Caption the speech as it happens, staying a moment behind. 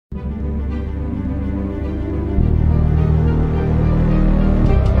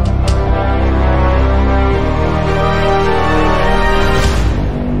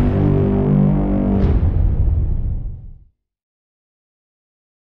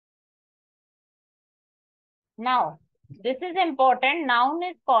Now, this is important. Noun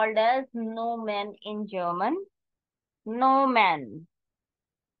is called as Nomen in German. Nomen.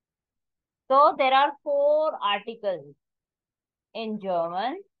 So there are four articles in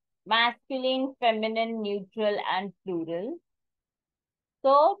German: masculine, feminine, neutral, and plural.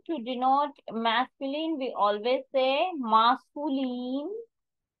 So to denote masculine, we always say masculine,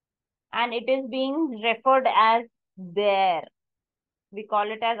 and it is being referred as there. We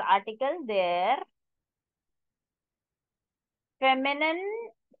call it as article there. Feminine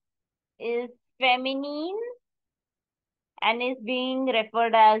is feminine and is being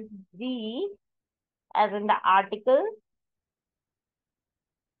referred as the, as in the article.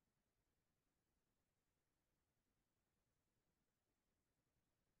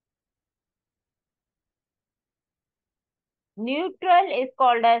 Neutral is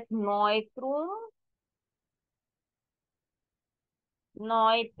called as neutrum.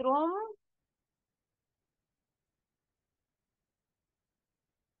 Neutrum.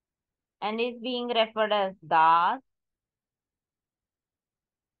 And is being referred as das.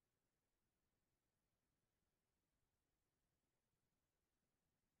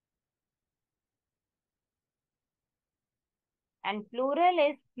 And plural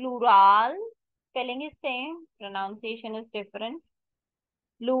is plural. Spelling is same, pronunciation is different.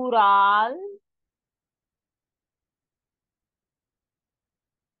 Plural.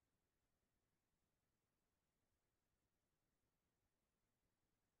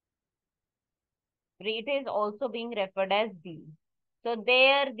 It is also being referred as the. So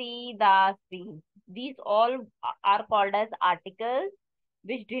there, the, das, the. These all are called as articles,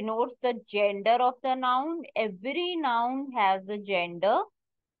 which denotes the gender of the noun. Every noun has a gender.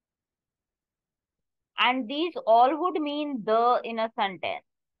 And these all would mean the in a sentence.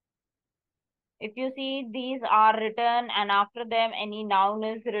 If you see, these are written and after them any noun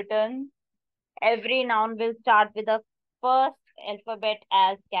is written. Every noun will start with the first alphabet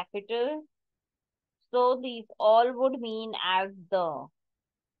as capital. So these all would mean as the.